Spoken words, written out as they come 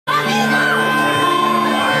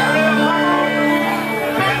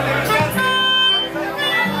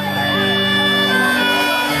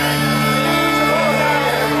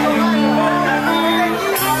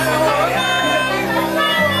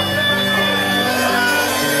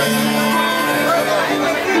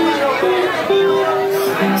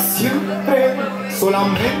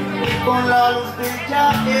solamente con la luz de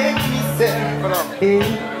ella en mi ser.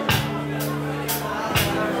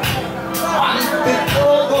 Ante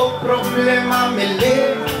todo problema me levantaré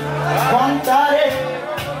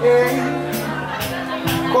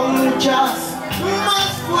con muchas más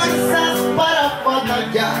fuerzas para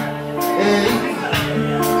batallar.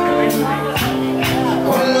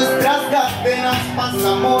 Con nuestras cadenas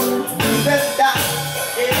pasamos libertad.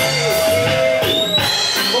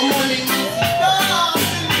 Como la inmensidad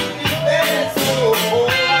del universo,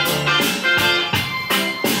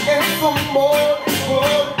 es amor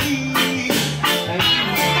por ti.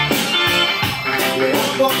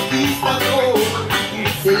 León conquistador, y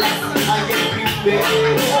se las hay el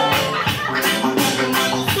primero.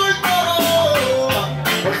 No soy todo,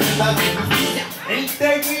 por la justicia, él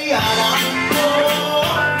te guiará.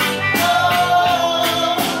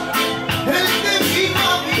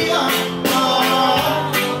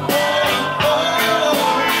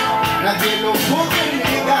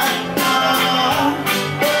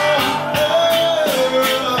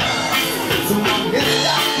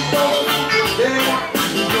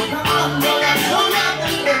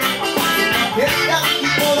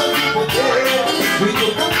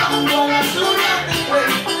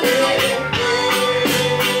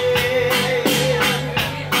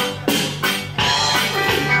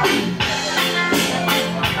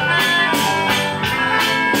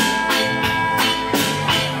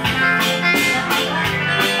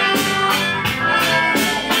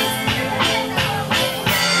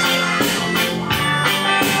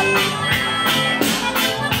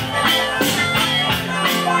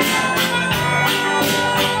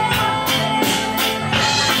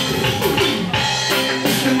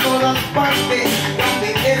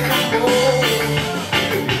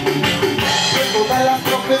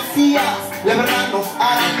 La verdad nos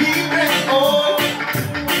hará libres hoy.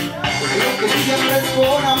 Lo que siempre es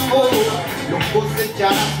con amor, lo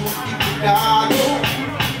cosecharás multiplicado.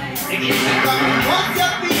 Seguir el camino hacia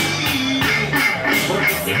ti,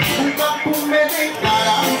 porque si nunca tú me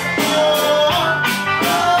dejarás.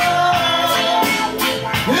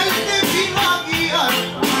 Él te vino a guiar.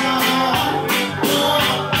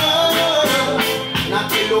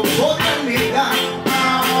 Nadie lo podrá negar.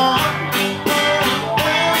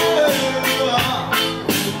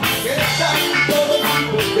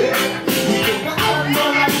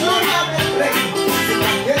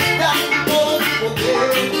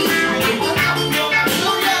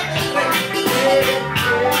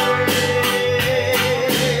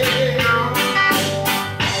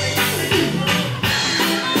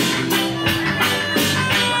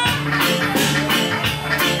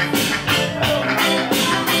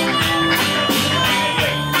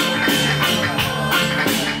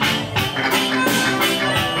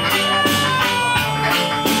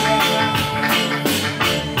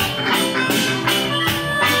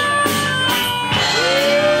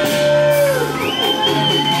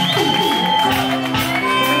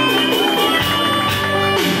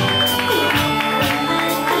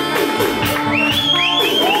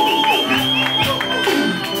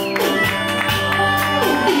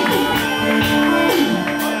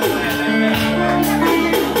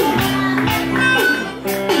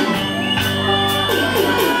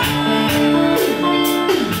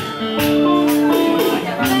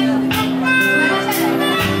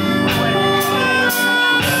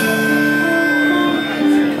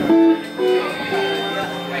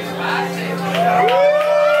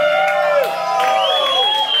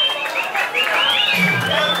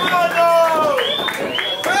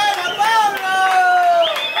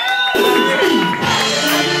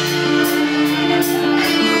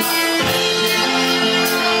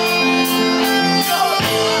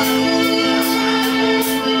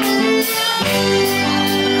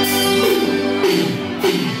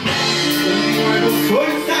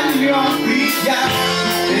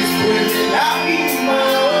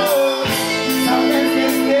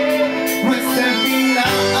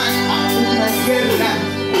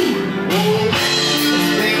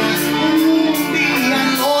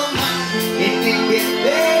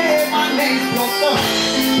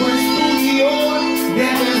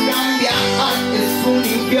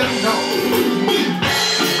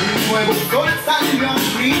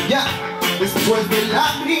 Después de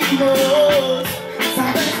lágrimas,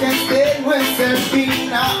 sabes que este no es el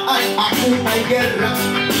final, aún hay guerra.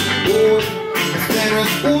 Este no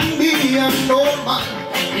es un día normal,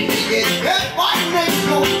 y que te van a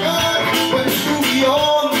explotar, pues tu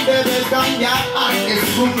guión debes cambiar,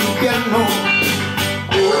 es un infierno.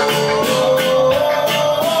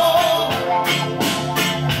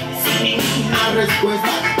 Sin ninguna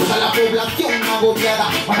respuesta, toda la población agobiada,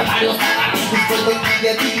 para varios agarran justo momento en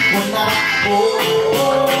que dijo nada.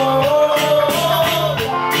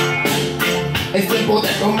 Es tiempo de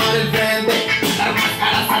tomar el frente, dar más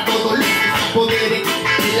caras a todos los que se apoderen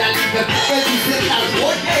de la libertad que dice la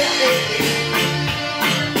oye.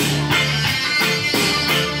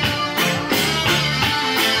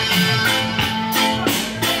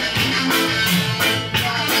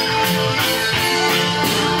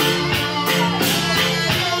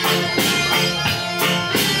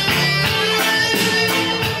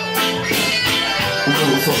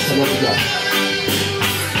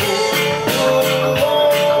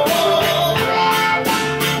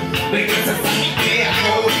 Regresas a mi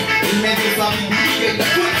creador, él me dio sabiduría y la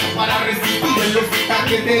fuerza para resistir los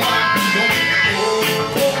ataques de vampiro.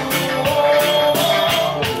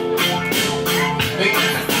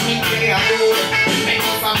 Regresas a mi creador, él me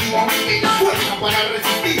dio sabiduría y la fuerza para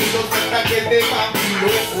resistir los ataques de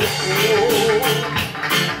vampiro.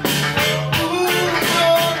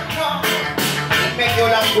 Me dio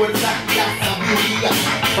la fuerza y la sabiduría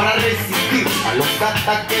para resistir a los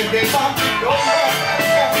ataques de vampiro.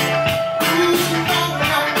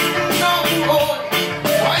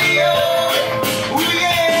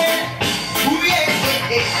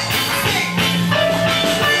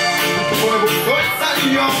 Fuego sol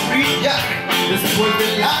salió a brillar después de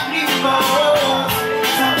lágrimas.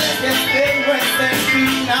 Sabes que este no es el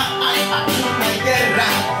final, hay una guerra.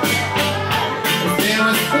 Este no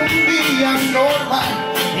es un día normal,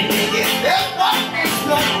 en el que te va a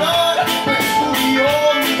explotar. Pues tu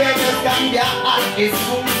guión debes cambiar, es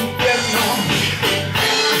un infierno.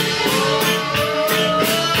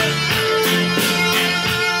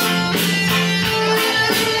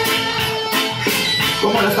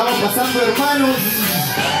 ¿Cómo la estamos pasando, hermanos?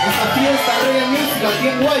 Esta fiesta Rey Music aquí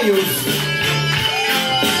en Wahios.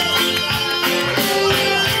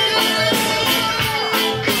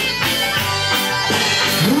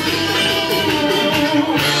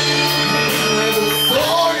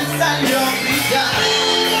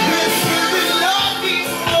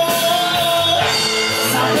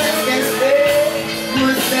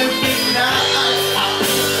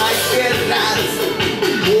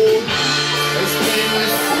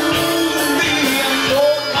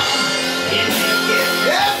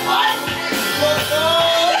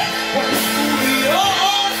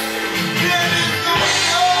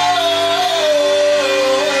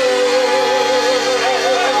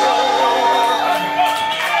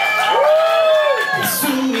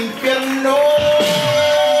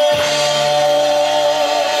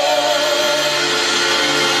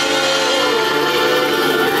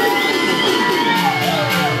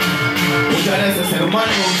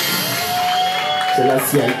 Hermanos, se la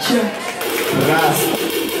hacía Rasta.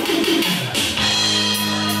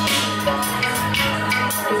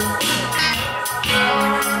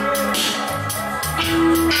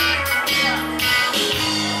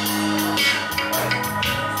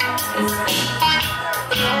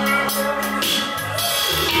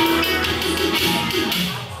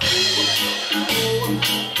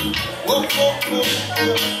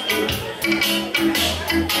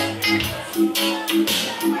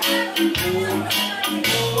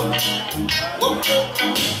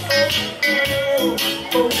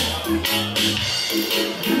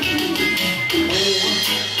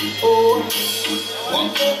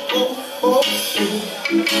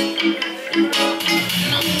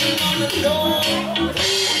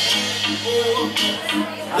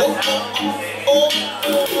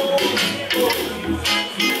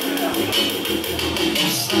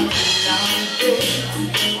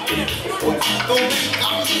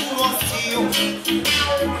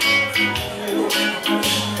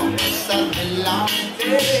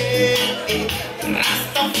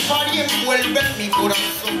 Rastafari envuelve en mi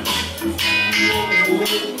corazón.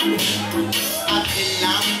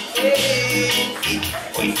 Adelante,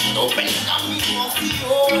 hoy tope el camino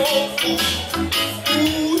vacío.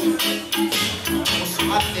 Vamos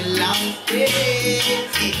adelante,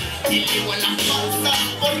 y luego en las pausas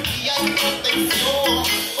porque hay protección.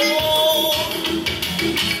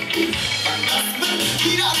 Las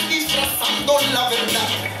mentiras disfrazando la verdad,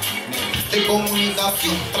 de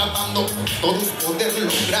comunicación tratando por todos poder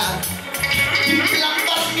lograr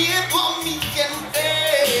implantar miedo a mi gente,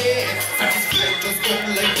 satisfechos con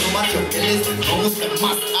la información que les conoce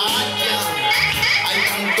más allá. Hay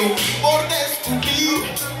tanto por descubrir,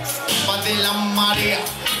 escapa de la marea,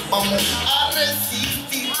 vamos a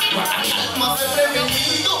resistir. La calma de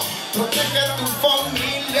prevenido, protege tu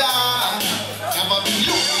familia. La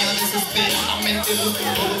Babilonia desesperadamente busca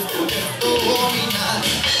todos poder dominar.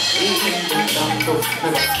 Intentando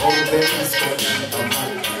nuevas órdenes con el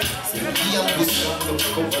mal, seguían buscando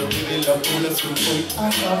compartir el la población hoy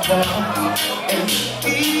acaba en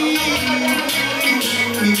ti.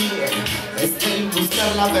 Es el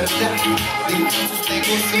buscar la verdad, dejar sus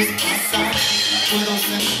negocios pasar. Puedo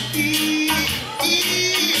sentir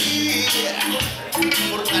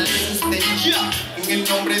fortalezas de ya en el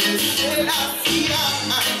nombre de Selassie.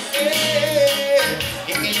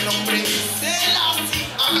 En el nombre de Selassie,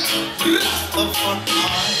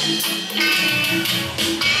 Rastafari.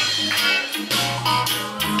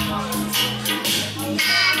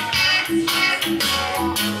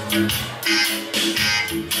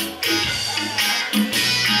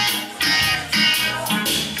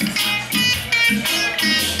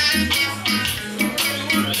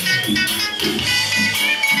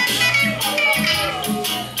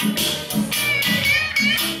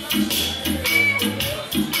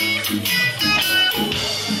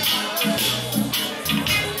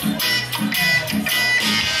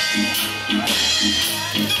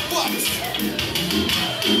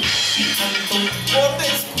 Por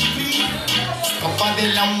descubrir, escapa de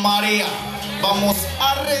la marea, vamos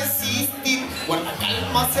a resistir. Guarda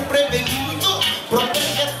calma, sé prevenido,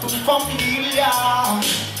 protege a tu familia.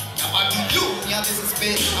 La Babilonia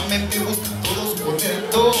desesperadamente busca todos poder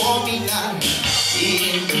dominar,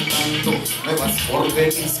 inventando nuevas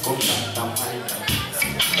órdenes con tanta maldad.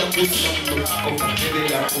 Están buscando con parte de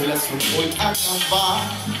la población hoy acabar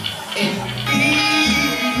en ti.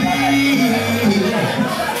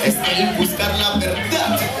 Es el buscar la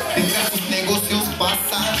verdad, dejar sus negocios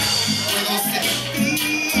pasar. Puedo sentir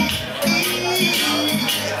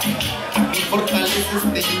mi fortaleza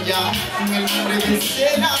de ya en el nombre de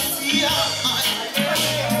Selassie.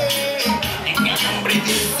 En el nombre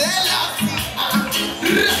de Selassie,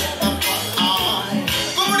 Rastafari.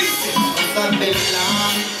 Como dice, más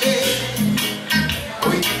adelante,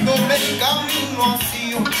 hoy tomé el camino así.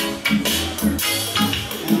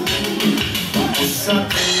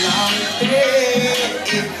 Adelante,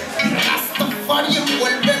 Rastafari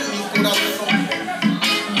envuelve mi corazón.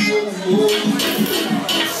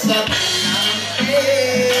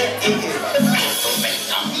 Adelante, tome el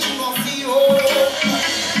camino así hoy.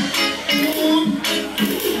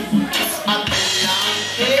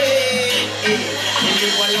 Adelante,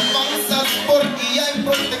 llevo alabanzas por ti hay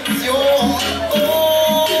protección.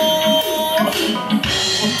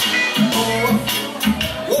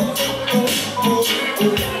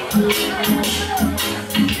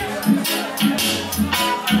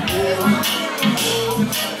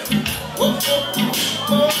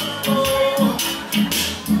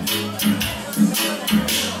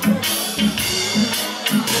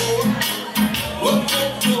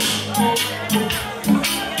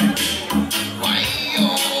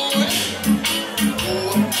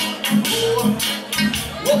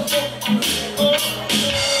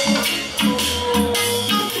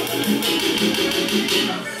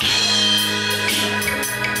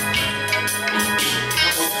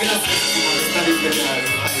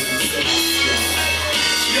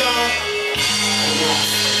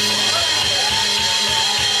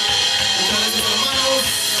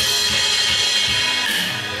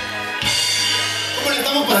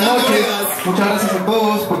 Buenas noches, muchas gracias a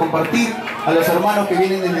todos por compartir, a los hermanos que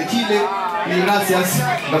vienen desde Chile, mil gracias,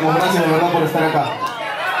 damos gracias de verdad por estar acá.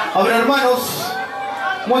 A ver hermanos,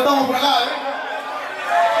 ¿cómo estamos por acá?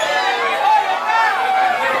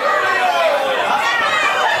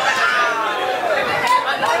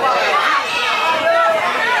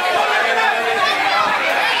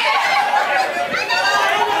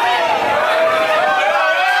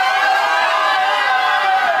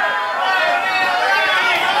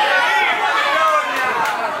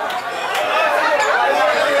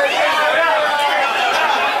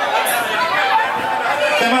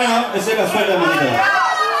 Esa es la suerte, manito.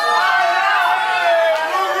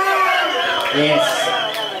 Yes.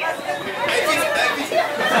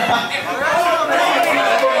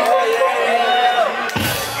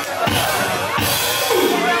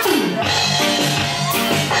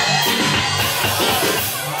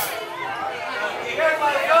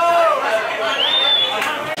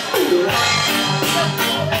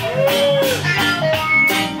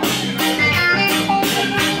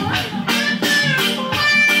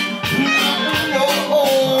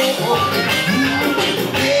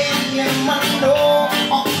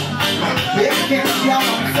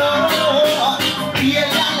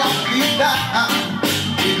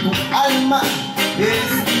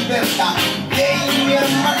 Es libertad, hey mi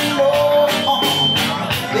hermano,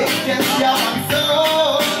 de que se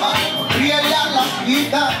avanzó, riega la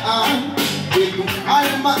vida, de tu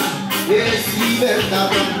alma es libertad,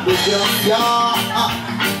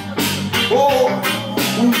 oh,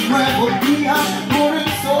 un nuevo día por el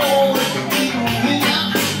sol.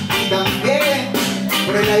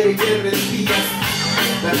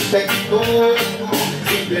 respecto.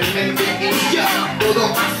 Simplemente ella todo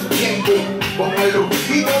a su tiempo, como el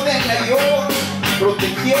rugido del león,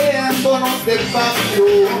 protegiéndonos del pájaro.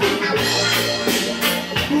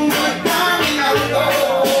 Voy caminando,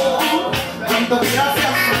 cuánto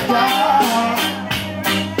gracias papá.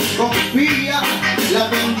 Confía, la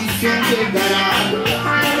bendición llegará.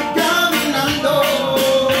 Voy caminando,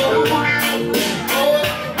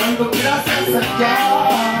 cuánto gracias allá.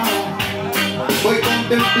 Voy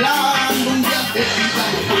contemplando un día de vida,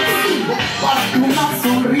 para una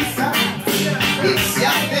sonrisa que se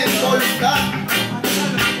hace soltar.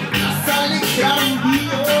 Sale gran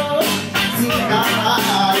día sin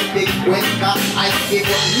darte cuenta. Ay, qué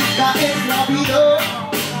bonita es la vida.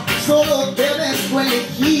 Solo debes tú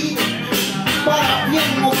elegir, para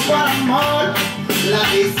bien o para mal. La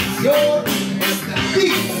decisión es de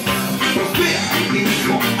ti. Prospera en ti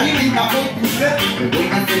mismo, alimenta hoy tu ser de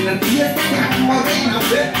buenas energías que te amorren a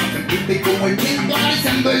ver. Sentirte como el viento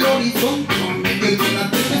acariciando el horizonte, en medio de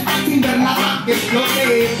una tempestad sin ver nada que flote.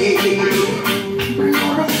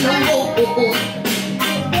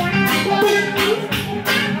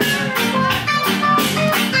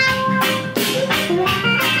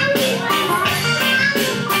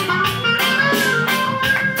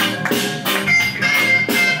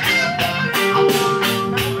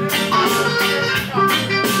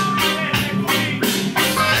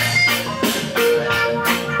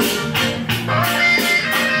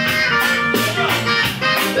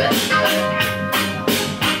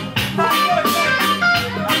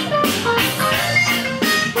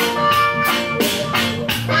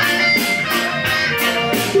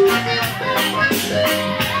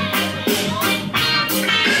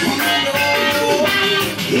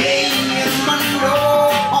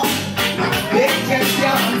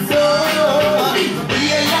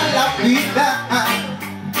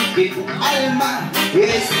 Que tu alma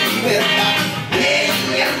es libertad. Ven,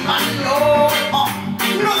 mi hermano,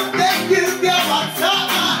 no dejes de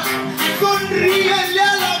avanzar. Sonríele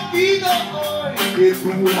a la vida hoy, que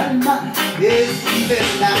tu alma es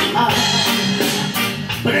libertad.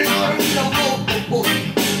 Pero no voy.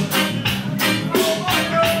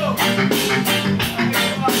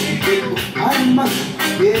 Que tu alma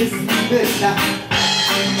es libertad.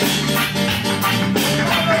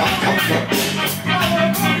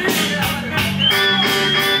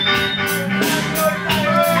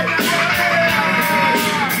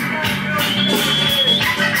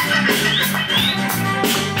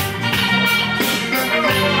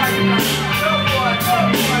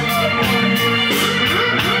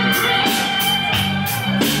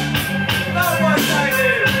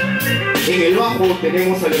 En el bajo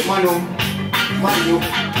tenemos al hermano Mayo.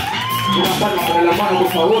 Una palma para el hermano,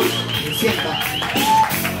 por favor. Sienta.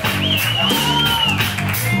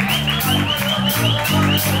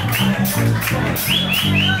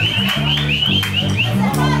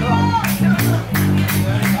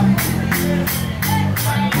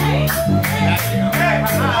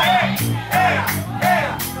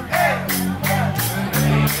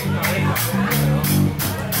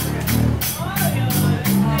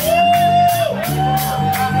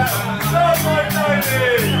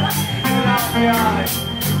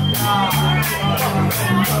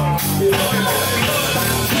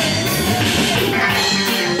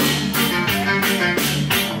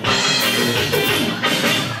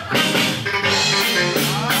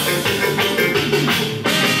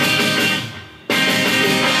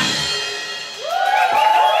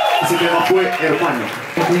 Ese tema fue hermano.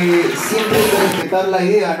 Siempre hay que respetar la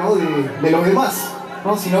idea, ¿no? de los demás,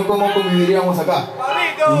 ¿no? Si no, ¿cómo conviviríamos acá?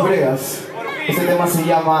 Mis bregas. Ese tema se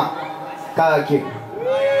llama Cada Quien.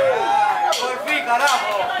 Por fin,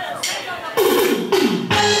 carajo.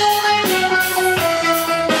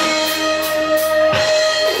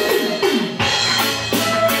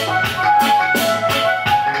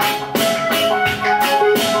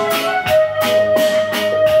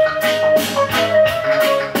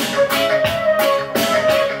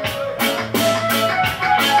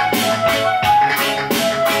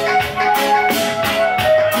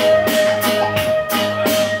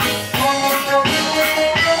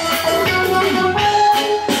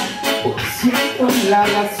 La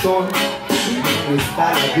razón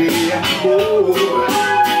está la de amor.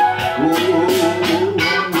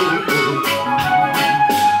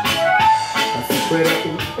 Así fuera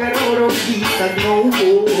un error o quizás no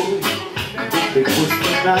voy de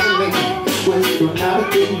cuestionarme,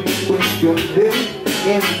 cuestionarte, cuestión de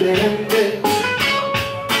entender.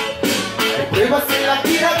 Hay pruebas en la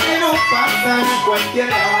vida que no pasan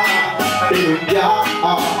cualquiera, pero ya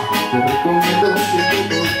te recomiendo que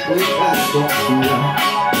tú puedas confiar.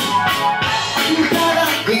 Cada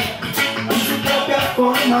quien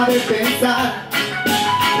forma de pensar.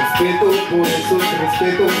 Respeto por esos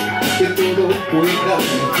respetos que todo pueda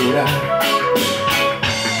mejorar.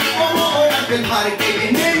 Como olas del mar que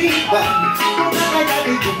viene y va, una raya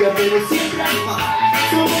de lluvia pero siempre al mar.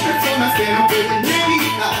 Somos personas que no pueden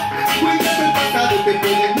evitar huellas del pasado que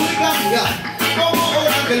pueden muy cambiar. Como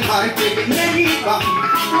olas del mar que viene y va,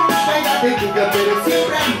 una raya de lluvia pero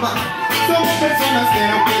siempre al mar. Somos personas que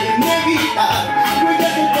no pueden evitar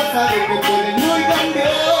huellas del pasado que pueden muy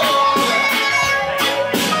cambiar.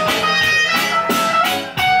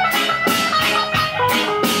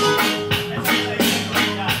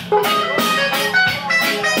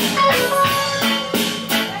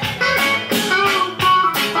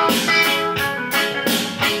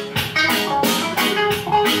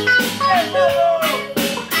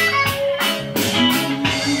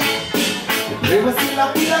 Pruebas en la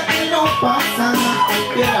vida que no pasan a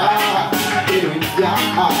cualquiera, pero ya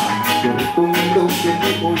yo recomiendo que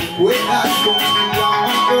mejor puedas confiar.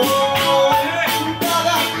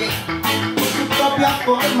 Cada quien con su propia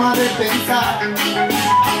forma de pensar.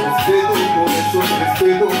 Respeto por esos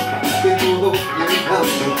respetos que todo pueda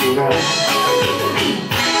mejorar.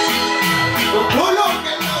 Todo lo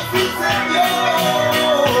que nos sucedió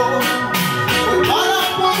fue para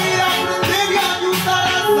poder aprender y ayudar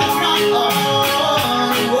a sanar.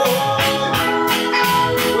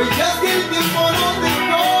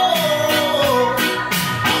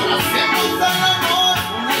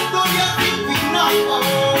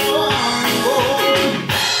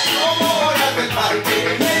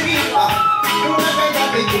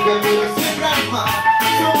 Pero siempre al mar.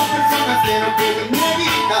 Somos personas que no pueden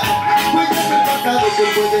evitar huellas del pasado que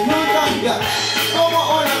pueden no cambiar. Como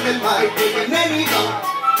olas del mar que vienen y van.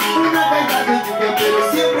 Una caída de lluvia pero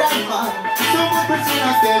siempre al mar. Somos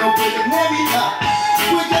personas que no pueden evitar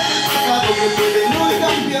huellas del pasado que pueden no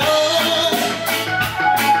cambiar.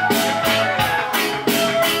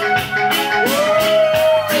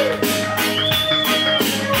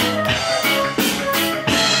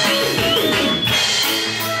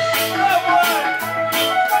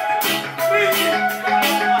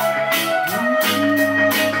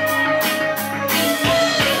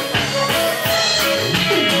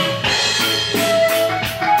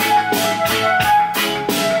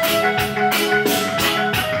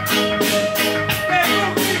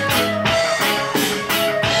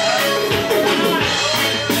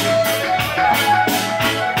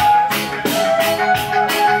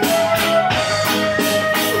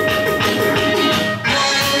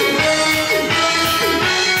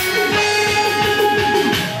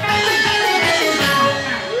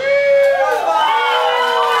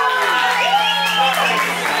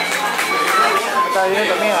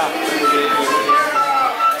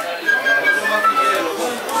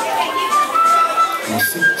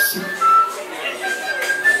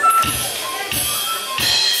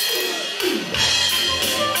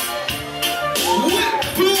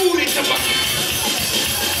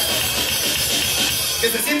 Que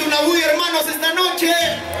se siente una bulla, hermanos, esta noche.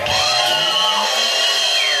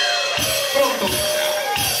 Pronto.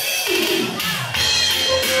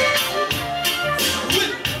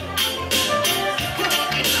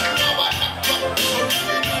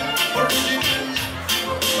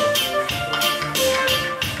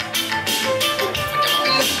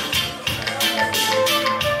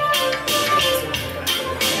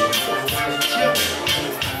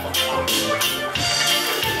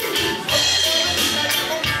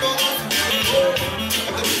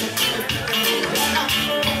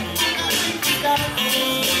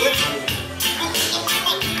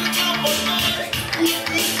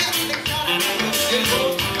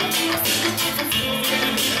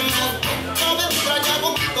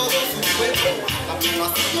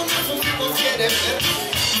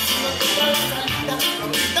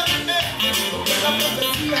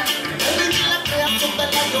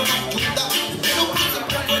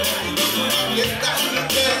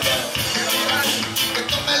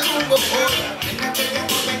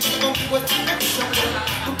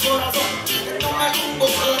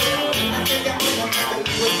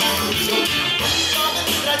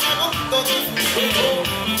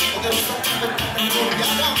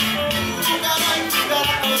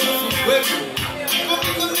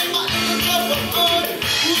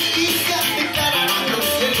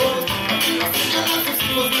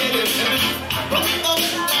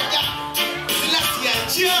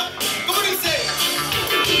 ¿Cómo dice?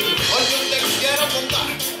 Hoy yo te quiero contar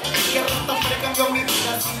que Rata me cambió mi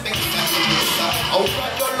vida sin pensar. Ahora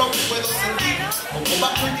yo lo puedo sentir como va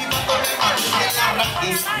cultivando de arte en la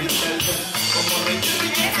raíz. Como rey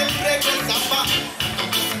el regresaba,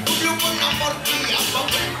 aunque se cumplió con amor y amor.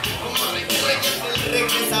 Como rey el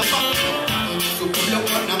regresaba. suspiro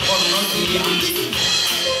con amor nos guía.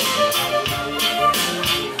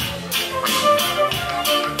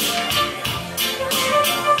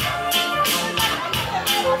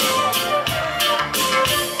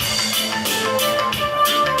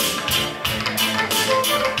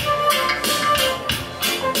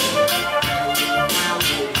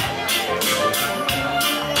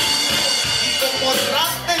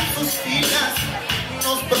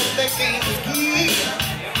 Que nos guía.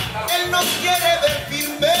 Él nos quiere ver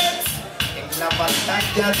firmes en la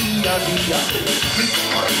batalla día a día. Y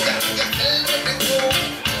porque es el regreso,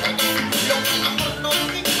 lo que el amor nos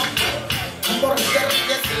guía. Porque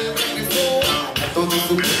es el regreso, a todo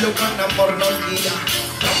su pueblo con amor nos guía.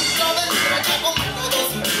 Pronto vendrá ya con todo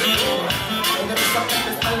su pueblo, poderosamente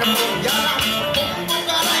está el amor ya.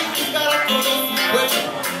 Convocará y juzgará a todo su pueblo.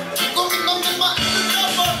 Conmigo me manda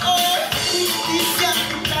por hoy justicia.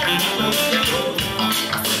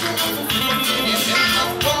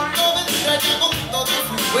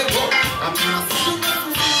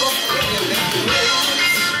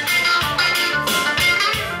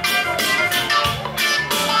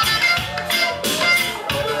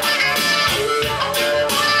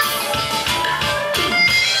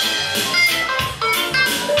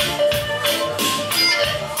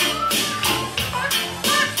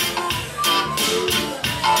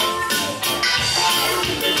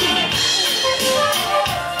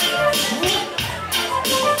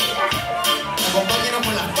 Acompáñenos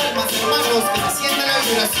con las palmas, hermanos, que se sienta la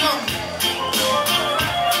vibración.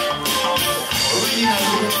 Original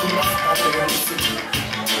de tu rasta de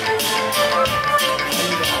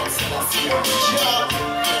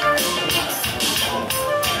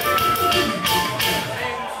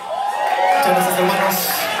muchas gracias, hermanos.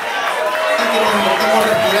 Aquí nos estamos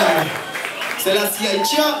respirando. Se la hacía el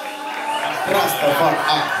cha, Rastafari.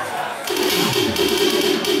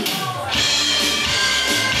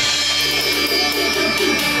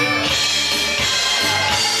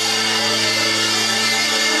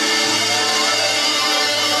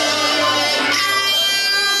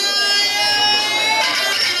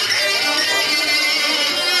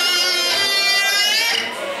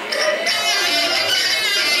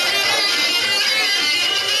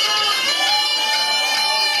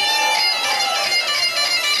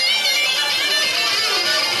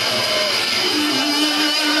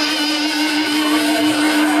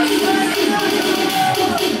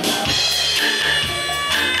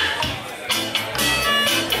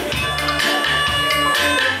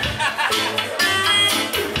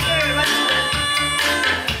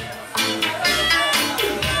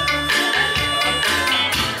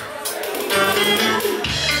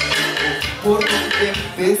 Por donde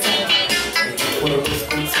empezar, por los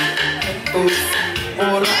conocimientos,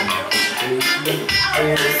 por la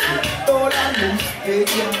toda luz que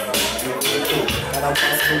ya yo cada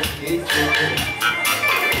paso que yo doy.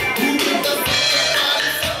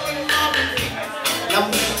 La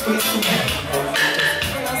mujer es un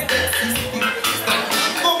ganas de existir,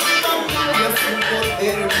 extrañando mi familia sin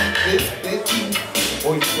poderme despedir.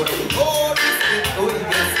 Hoy por el amor que doy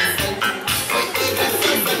gracias a ti, hoy te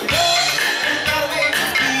gracias a Dios.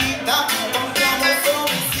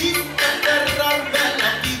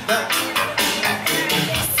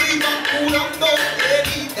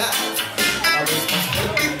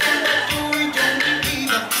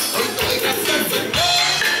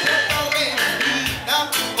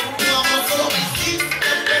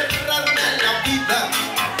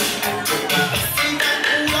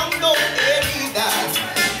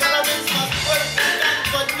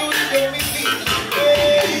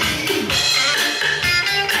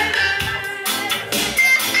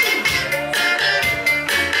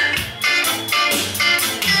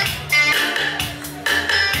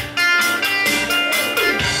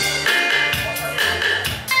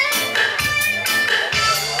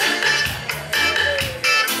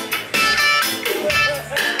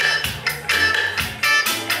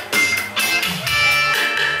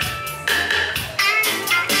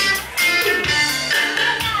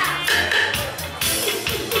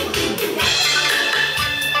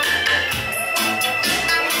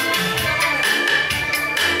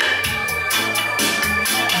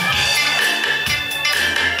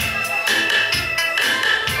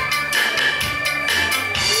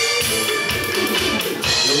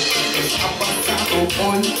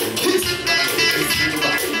 Hoy es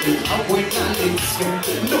una buena lección,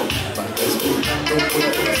 no vayas buscando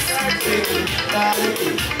puertas siempre dale con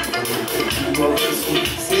el objetivo de su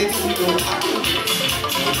sentido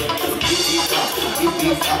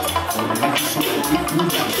con su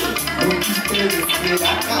cultura lo que ustedes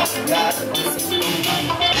quieran cambiar no se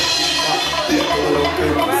de todo lo que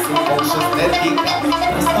va a ser su voz estética,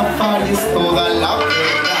 Rastafari es toda la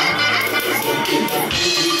verdad.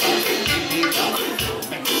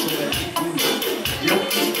 Lo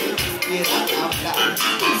que ustedes quieran hablar,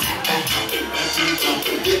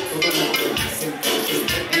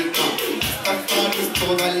 Rastafari es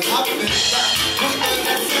toda la verdad. Muchas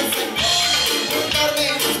gracias, Señor, por darme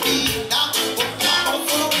vida, por favor,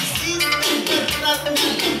 solo me hiciste enterrarme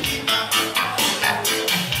en la vida.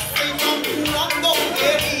 Estoy curando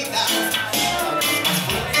heridas, más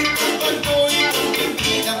fuerte cuando estoy con mi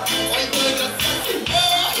vida. Hoy doy gracias, Señor,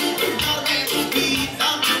 por darme vida,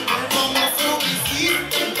 por favor, solo me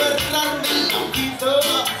hiciste enterrarme en la vida.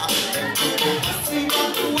 Estoy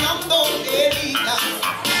curando heridas,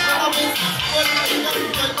 cada vez más fuerte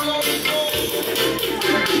cuando estoy.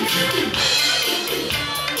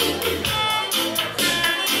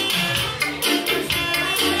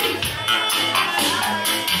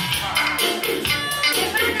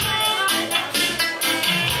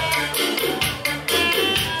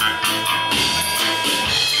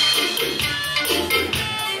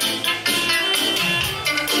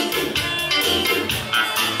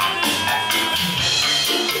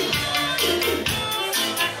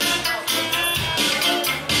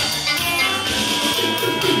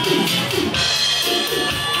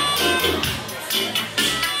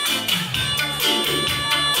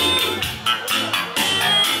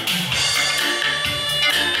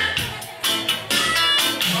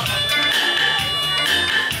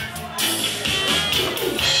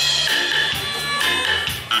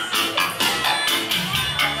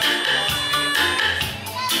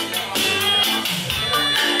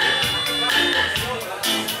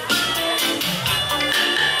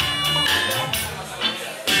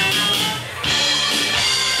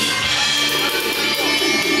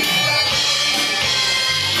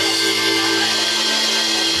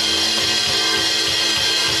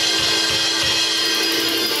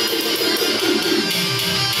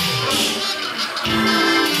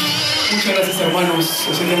 Muchas gracias, hermanos.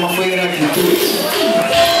 Ese tema fue Gratitud.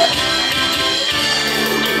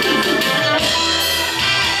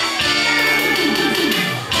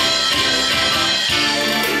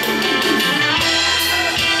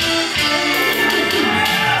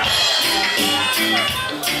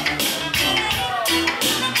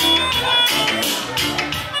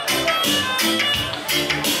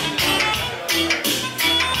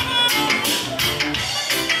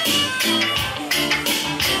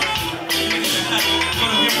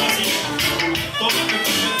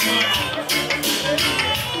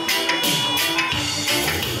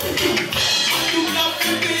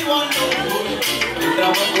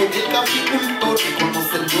 Trabajo del caficultor,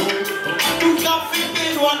 reconocerlo. Un café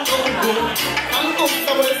peruano, tantos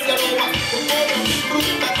sabores y aromas que puedo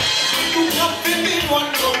disfrutar. Un café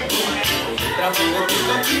peruano, trabajo del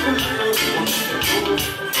caficultor, reconocerlo.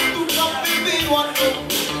 Un café peruano,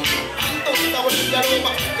 tantos sabores y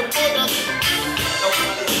aromas que podrás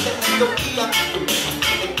disfrutar.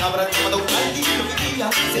 De cabra llamado caldillo vivía,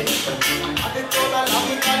 se de toda la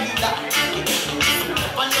vitalidad.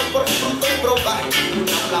 Baño por fruto y probar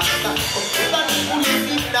una planta con toda la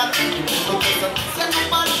curiosidad. Nosotros anunciando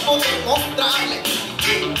para poder mostrarle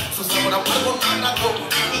que su sabor amargo no agradó.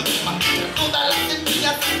 Y mantener todas las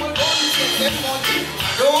semillas de fuego y que se molle.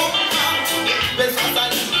 Aroma empezó a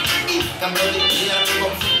salir y cambió de idea de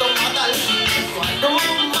conflicto fatal. Su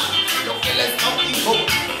aroma, lo que les cautivó,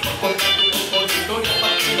 con tanto historia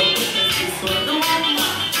para que lo busquen. Su aroma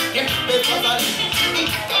empezó a salir y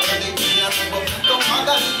cambió de idea de conflicto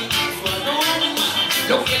fatal. Su aroma,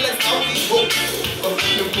 lo que les cautivó, con un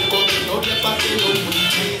poco de historia para que lo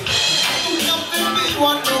busquen. Un café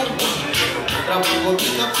peruano, trabajo de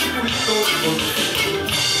caficultor.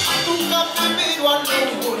 Un café peruano,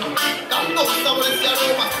 tantos sabores y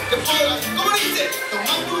aromas que podrás, como dice,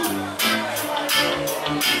 toma tú.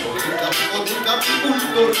 El trabajo de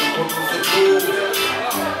caficultor, conoce tú.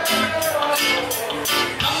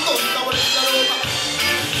 Tantos sabores y aromas.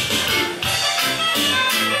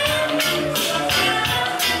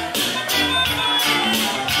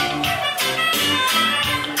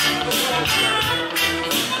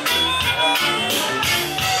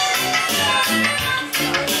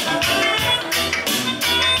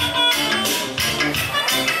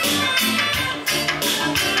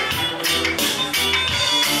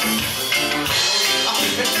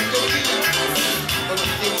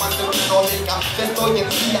 Estoy en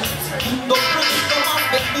día, segundo producto más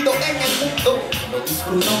vendido en el mundo. Lo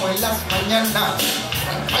disfrutamos en las mañanas,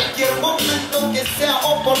 en cualquier momento que sea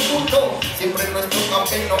oportuno. Siempre nuestro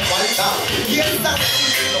café no falta. Y es así,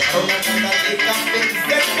 lo una gana de café y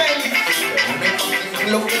ser feliz. Una imagen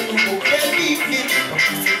lo que tuvo que vivir.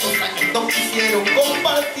 Porque hace 2 años no quisieron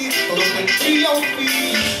compartir, todo tendría un fin.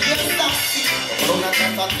 Y es así, por una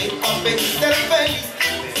casa de papel ser feliz.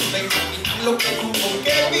 Me imaginan lo que tuvo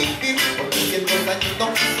que vivir. Porque hace 2 años no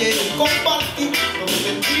quisieron compartir, todo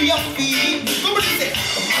tendría un fin. ¿Cómo dice?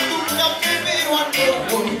 Tomando un café peruano,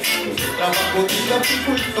 trabajo de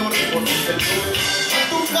apicultor por un sector.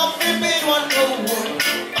 Tomando un café peruano,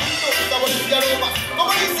 tantos sabores y aromas.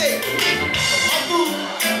 ¿Cómo dice? Tomando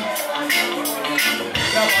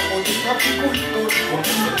trabajo de apicultor por un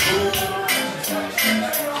sector.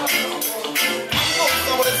 Tantos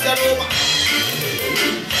sabores y aromas.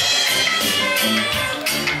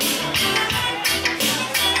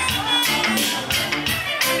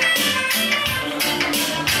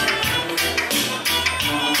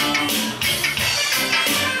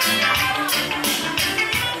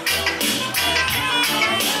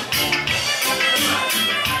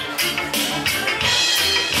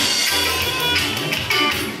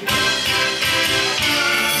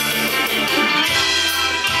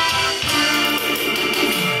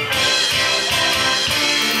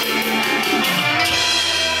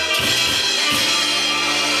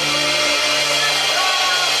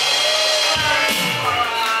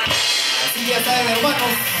 Ya saben,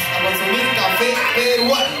 hermanos, a consumir café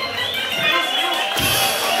peruano.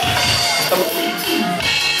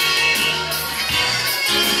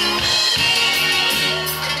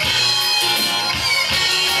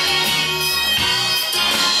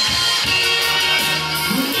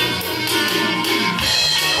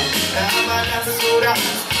 Daban las horas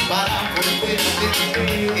para volver a verte.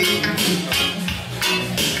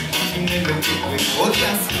 Dime lo que hoy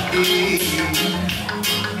podías sentir.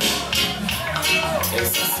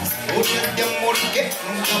 Esas historias de amor que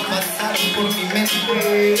nunca pasaron por mi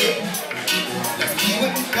mente, las vivo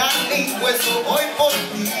en carne y hueso hoy por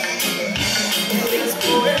ti. Eres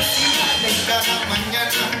poesía de cada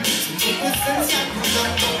mañana, sin tu presencia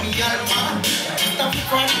cruzando mi alma. Tan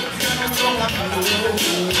fuerte nuestro camino,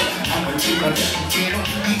 amo el lugar que no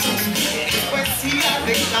digo. Eres poesía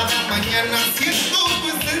de cada mañana, siento tu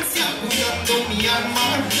esencia cuidando mi alma.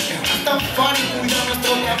 Tan fuerte cuida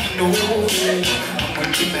nuestro camino, amo el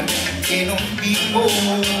primer día que no vivo.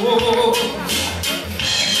 En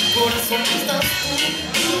mi corazón estás tú.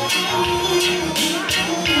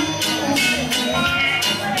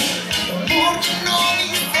 Porque no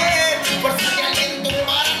viste fuerza de aliento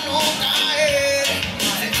para no caer.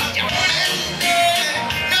 Sencillamente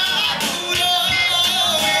natural.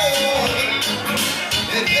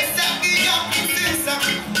 Eres aquella princesa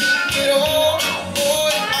que quiero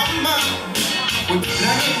hoy amar. Hoy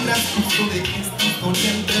trae el transcurso de esta historia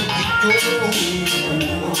entre tú y yo.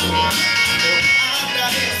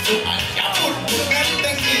 Agradezco allá por ponerte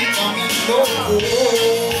en mi camino.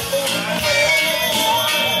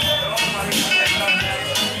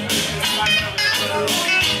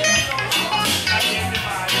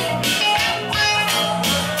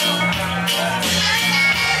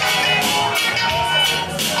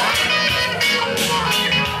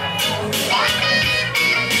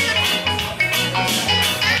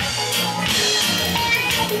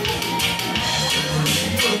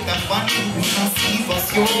 Una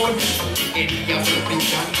situación quería ver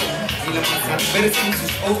brillando y la más adversa en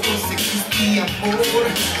sus ojos existía amor.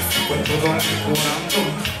 Su cuerpo va mejorando,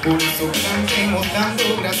 por eso cantemos dando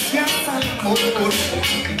gracias al amor. Y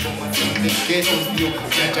como grande que nos dio,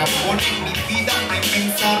 que haya pone en mi vida una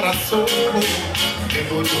inmensa razón.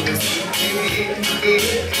 Debo yo decirte que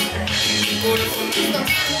en mi corazón estás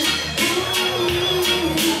tú.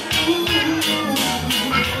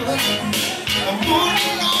 Amor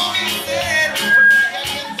no.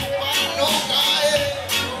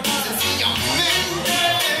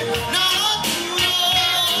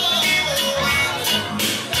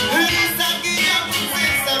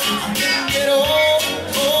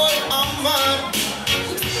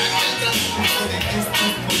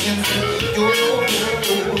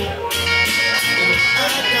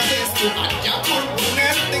 Agradezco allá por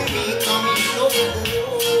ponerte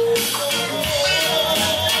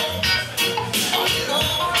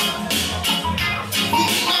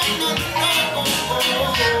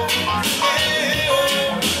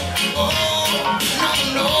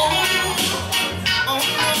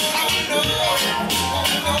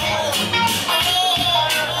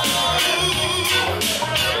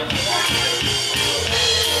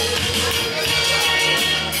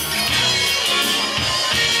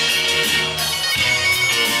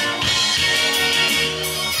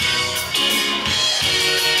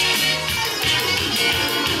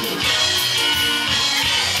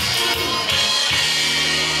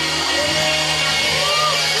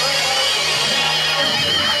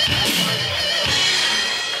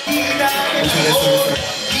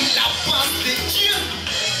y la paz de Dios.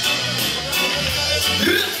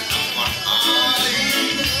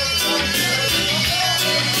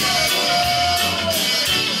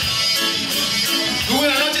 Muy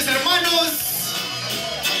buenas noches, hermanos.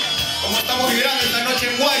 ¿Cómo estamos vibrando esta noche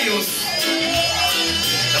en Wahios?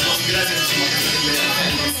 Damos gracias a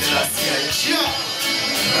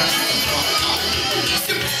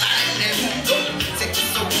se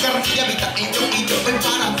quiso carne y habita en yo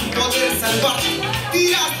para poder salvar.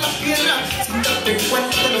 Tiras la piedra sin darte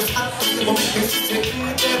cuenta de los actos de momentos que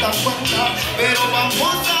te das cuenta. Pero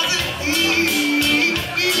vamos a seguir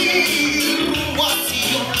rumbo a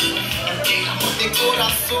Sion. Llegamos de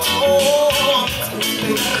corazón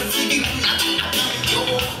sin recibir nada a cambio.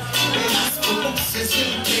 Verás cómo se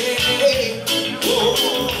siente.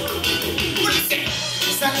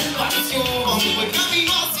 Salvación, buen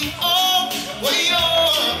camino a Sion,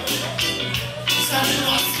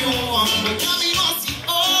 salvación, buen camino a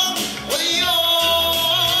Sion,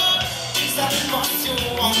 salvación,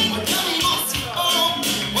 buen camino a Sion,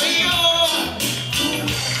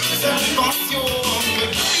 salvación,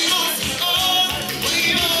 buen camino a Sion,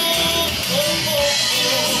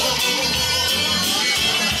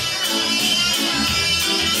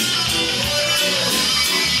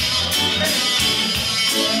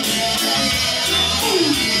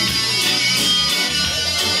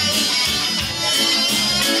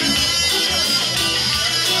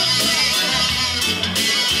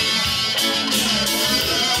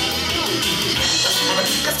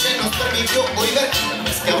 que nos permitió hoy ver,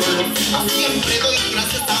 es que ahora siempre doy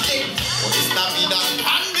gracias a él por esta vida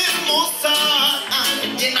tan hermosa,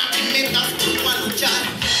 llena de metas por luchar.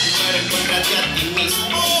 Primero encuéntrate a ti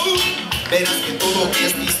mismo, verás que todo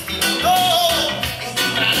es distinto.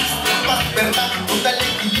 Encontrarás la paz, verdad, total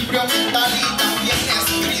equilibrio mental y también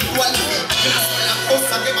espiritual. Verás la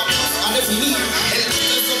cosa que vamos a definir, el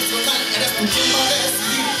resto es opcional, eres tú quien va a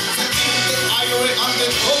decidir. Sentirte héroe ante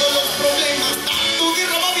todos los problemas. Tu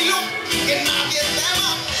guerra Babilón, que nadie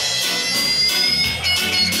tema.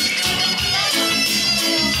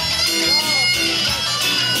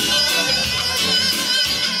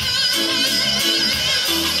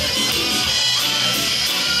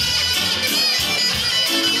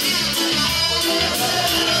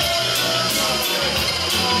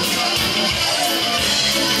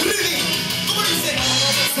 ¿Cómo dice?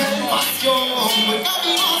 Salvación, buen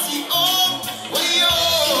camino a Sion,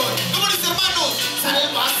 ¿cómo dice, hermanos?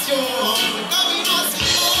 Salvación, camino a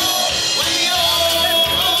Sion,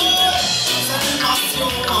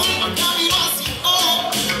 salvación, camino a Sion,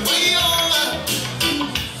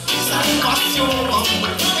 salvación,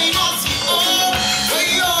 camino a Sion,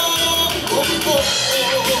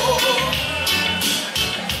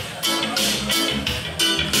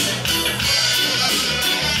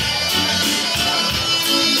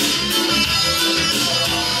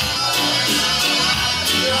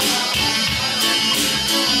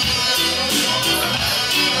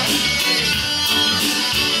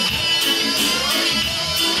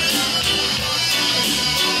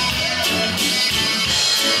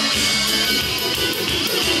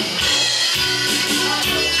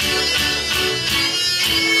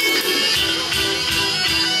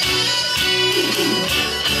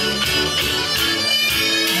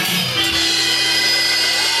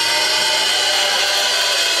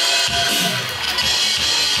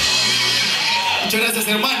 Muchas gracias,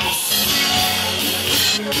 hermanos.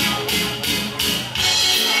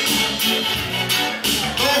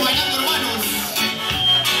 Todos bailando, hermanos.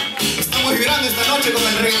 Estamos vibrando esta noche con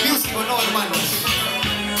el reggae music, ¿o no, hermanos?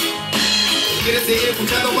 ¿Quieres seguir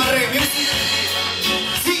escuchando más reggae music?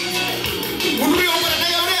 Sí. Un ruido para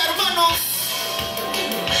Nyjah Bredda, hermanos.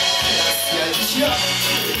 Gracias,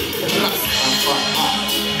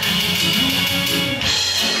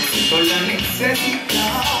 siento la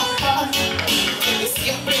necesidad de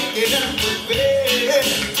siempre querer volver,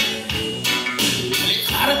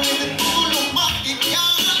 alejarme de todo lo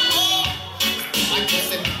material. Aquí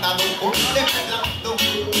sentado contemplando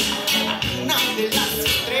una de las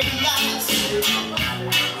estrellas,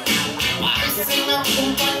 parecen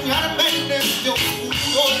acompañarme en este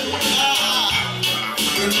oscuro lugar.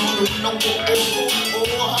 Yo no,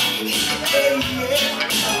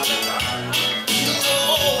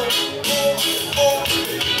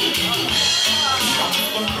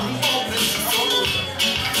 con rumbo preciso,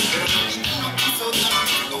 pero la vida no quiso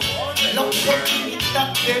darme la oportunidad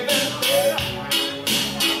de verte.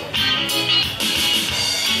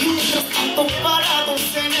 Y mientras tanto parados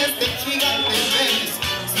en este gigante mes,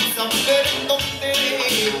 sin saber en dónde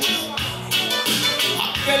es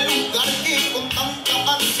aquel lugar que con tanta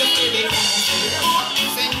ansia te dejó.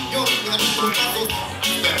 Señor, de nuestros brazos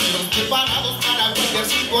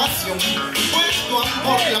situación, pues tu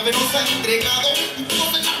amor la venosa ha entregado, y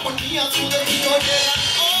todos en armonía su destino llega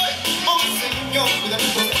hoy. Oh Señor, cuida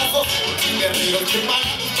nuestros pasos, guerreros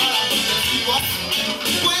preparados para cualquier situación,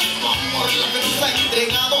 pues tu amor la venosa ha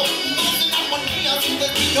entregado, y todos en armonía su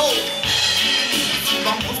destino.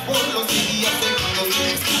 Vamos por los días seguidos,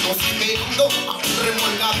 estamos esperando a un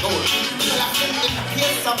remolgador, y la gente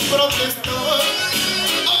empieza a protestar.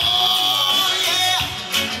 Oh yeah,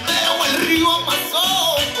 pero el río pasó,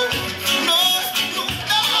 nos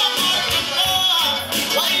juntamos atrás.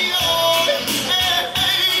 Wahios,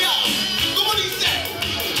 ¿cómo dice?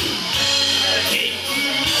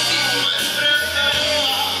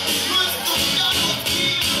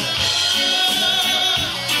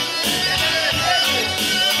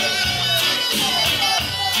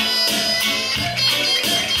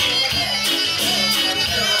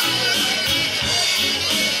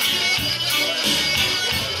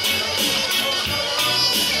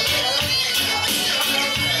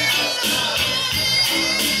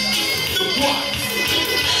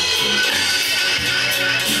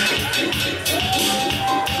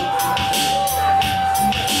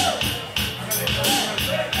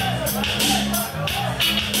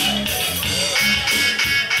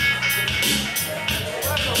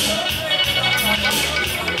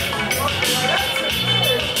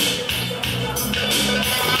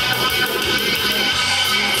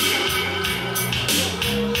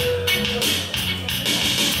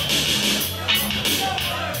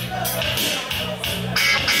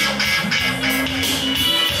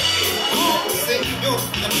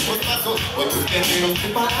 Guerreros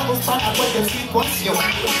preparados para cualquier situación,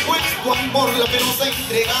 pues tu amor la que nos ha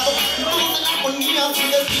entregado, y todos en armonía su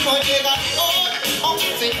destino llega hoy. Oh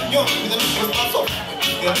Señor, cuida nuestros pasos,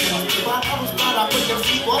 guerreros preparados para cualquier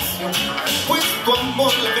situación, pues tu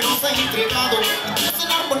amor la que nos ha entregado, y todos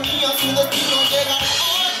en armonía su destino llega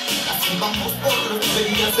hoy. Así vamos por los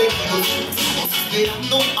días seguidos, estamos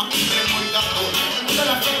esperando a un remolgador, toda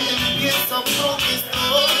la gente empieza a protestar.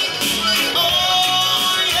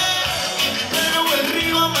 El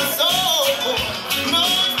río amasó, nos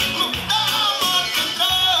juntamos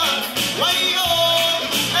atrás. Wahios,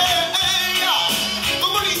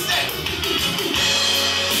 ¿cómo dice?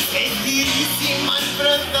 Queridísima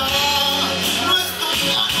Bredda, nuestro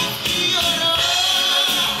plano guiará.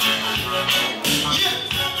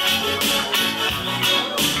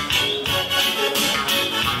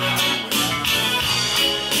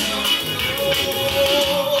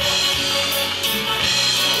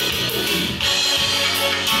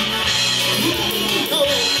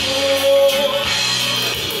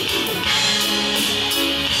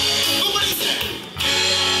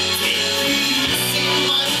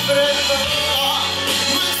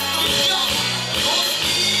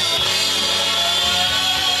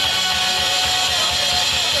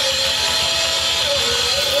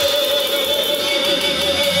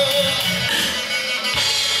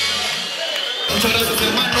 Muchas gracias,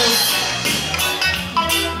 hermanos.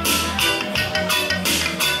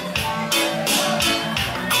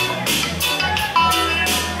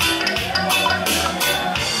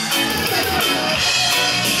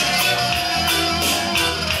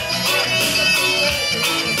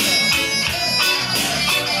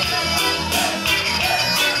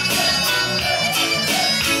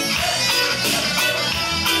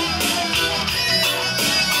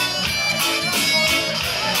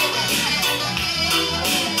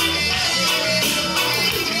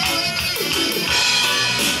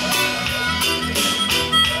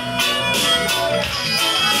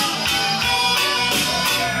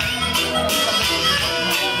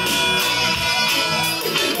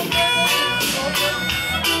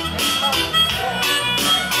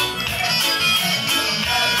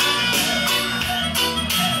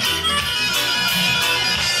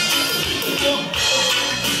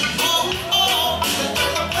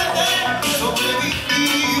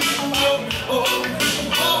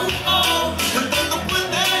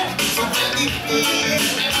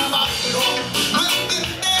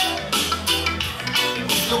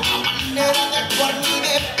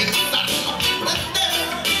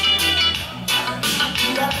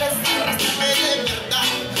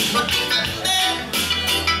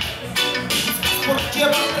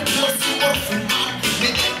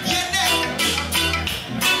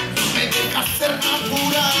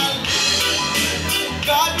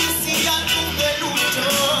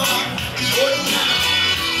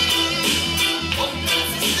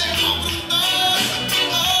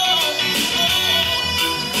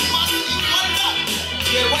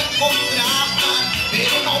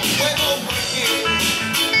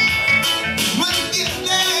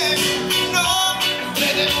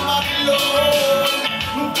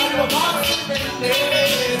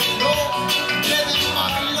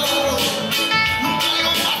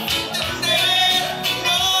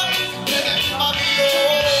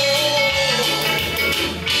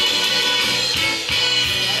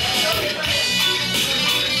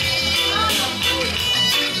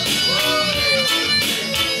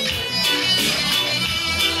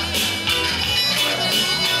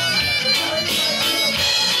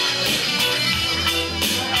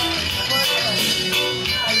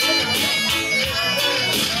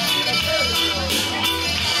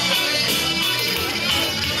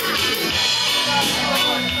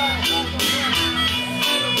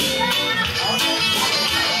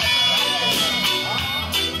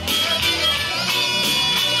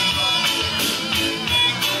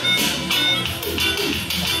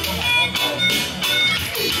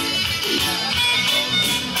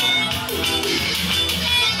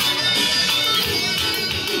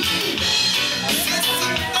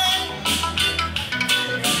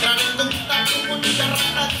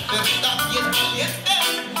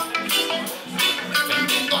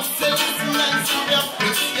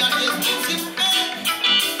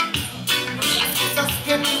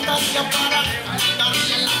 gracia para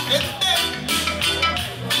cantarle a la gente.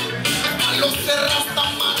 Malo se rasta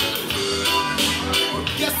mal,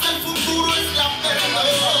 que hasta el futuro es la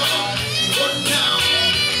verdad. For now,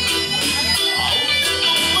 aún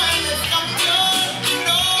no puedes cambiar,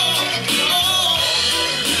 no, no.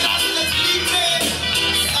 Rastas libre,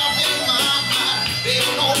 sabe amar, pero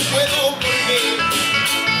no puedo volver.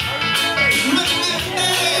 No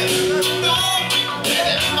entiendes, no,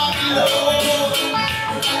 eres Babilón,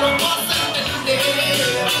 no vas a entender,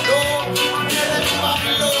 no, eres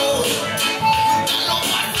Babilón, nunca lo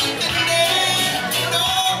vas a entender, no,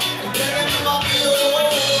 eres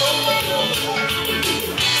Babilón.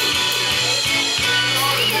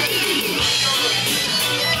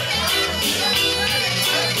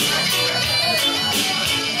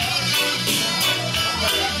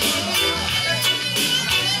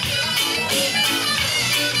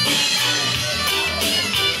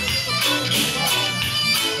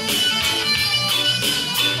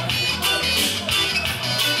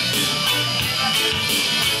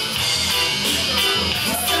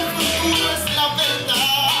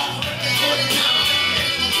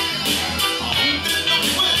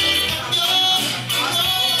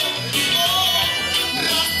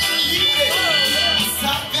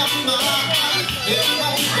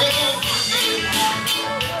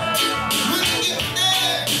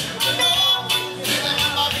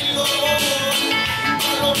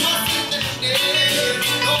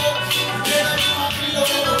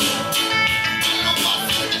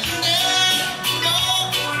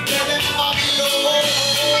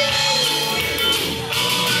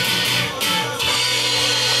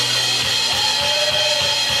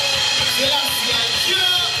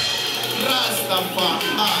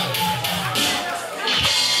 Rastafari.